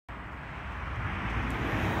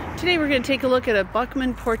Today we're going to take a look at a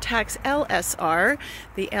Böckmann Portax LSR.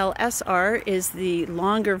 The LSR is the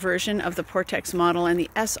longer version of the Portax model, and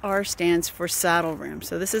the SR stands for saddle room.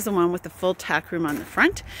 So this is the one with the full tack room on the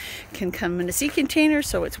front. Can come in a sea container,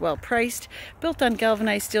 so it's well priced. Built on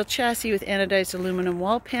galvanized steel chassis with anodized aluminum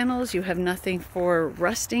wall panels. You have nothing for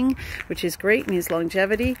rusting, which is great, means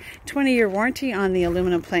longevity. 20-year warranty on the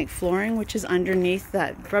aluminum plank flooring, which is underneath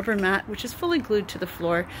that rubber mat, which is fully glued to the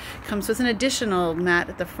floor. Comes with an additional mat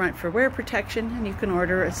at the front for wear protection, and you can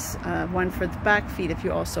order one for the back feet if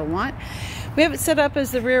you also want. We have it set up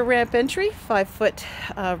as the rear ramp entry, 5-foot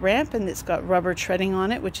ramp, and it's got rubber treading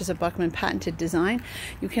on it, which is a Böckmann patented design.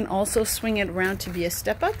 You can also swing it around to be a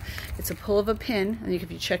step up. It's a pull of a pin, and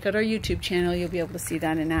if you check out our YouTube channel, you'll be able to see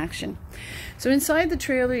that in action. So inside the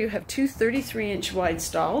trailer, you have two 33-inch wide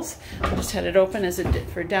stalls. I just had it open as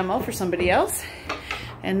for demo for somebody else,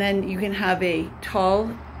 and then you can have a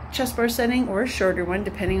tall chest bar setting or a shorter one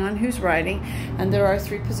depending on who's riding, and there are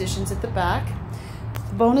 3 positions at the back.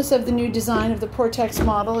 The bonus of the new design of the Portax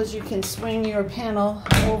model is you can swing your panel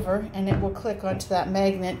over and it will click onto that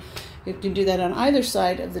magnet. You can do that on either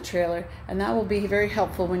side of the trailer, and that will be very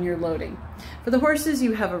helpful when you're loading. For the horses,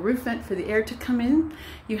 you have a roof vent for the air to come in.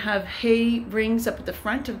 You have hay rings up at the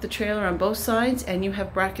front of the trailer on both sides, and you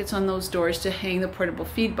have brackets on those doors to hang the portable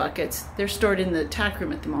feed buckets. They're stored in the tack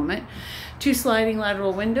room at the moment. 2 sliding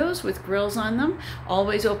lateral windows with grills on them.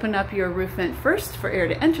 Always open up your roof vent first for air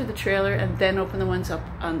to enter the trailer, and then open the ones up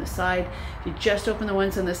on the side. If you just open the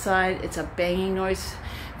ones on the side, it's a banging noise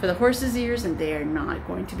for the horses' ears, and they are not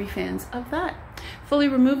going to be fans of that. Fully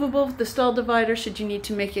removable, the stall divider, should you need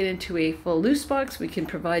to make it into a full loose box. We can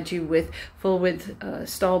provide you with full width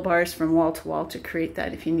stall bars from wall to wall to create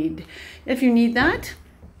that if you need that.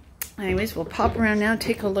 Anyways, we'll pop around now,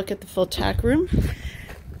 take a look at the full tack room.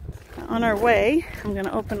 On our way, I'm going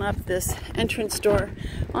to open up this entrance door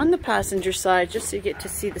on the passenger side just so you get to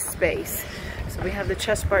see the space. So we have the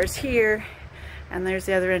chest bars here, and there's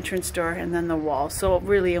the other entrance door, and then the wall. So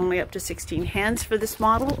really only up to 16 hands for this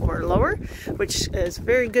model or lower, which is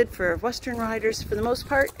very good for Western riders for the most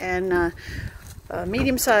part, and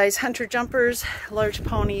medium-sized hunter jumpers, large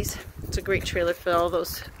ponies. It's a great trailer for all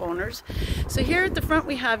those owners. So here at the front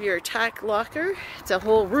we have your tack locker. It's a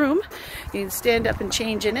whole room. You can stand up and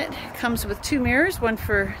change in it. It comes with 2 mirrors, one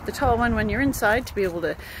for the tall one when you're inside to be able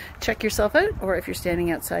to check yourself out, or if you're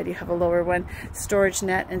standing outside you have a lower one. Storage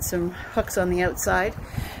net and some hooks on the outside.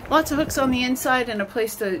 Lots of hooks on the inside, and a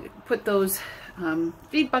place to put those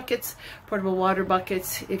feed buckets, portable water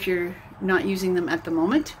buckets if you're not using them at the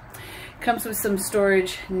moment. Comes with some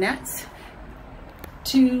storage nets,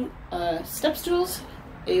 2 step stools,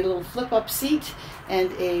 a little flip-up seat,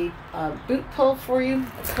 and a boot pull for you.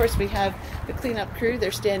 Of course, we have the cleanup crew.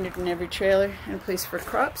 They're standard in every trailer, and a place for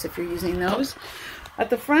crops if you're using those.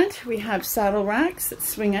 At the front, we have saddle racks that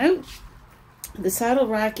swing out. The saddle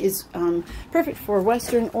rack is perfect for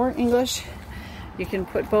Western or English. You can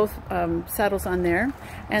put both saddles on there,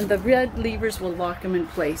 and the red levers will lock them in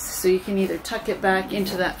place. So you can either tuck it back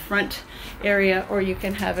into that front area, or you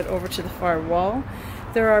can have it over to the far wall.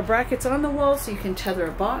 There are brackets on the wall so you can tether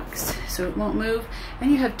a box so it won't move.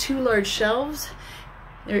 And you have 2 large shelves.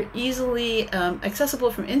 They're easily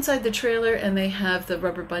accessible from inside the trailer, and they have the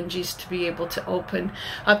rubber bungees to be able to open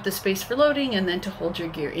up the space for loading and then to hold your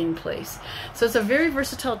gear in place. So it's a very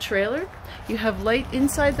versatile trailer. You have light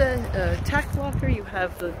inside the tack locker. You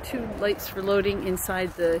have the 2 lights for loading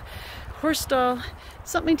inside the horse stall.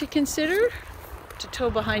 Something to consider to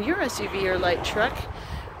tow behind your SUV or light truck.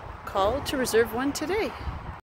 Call to reserve one today.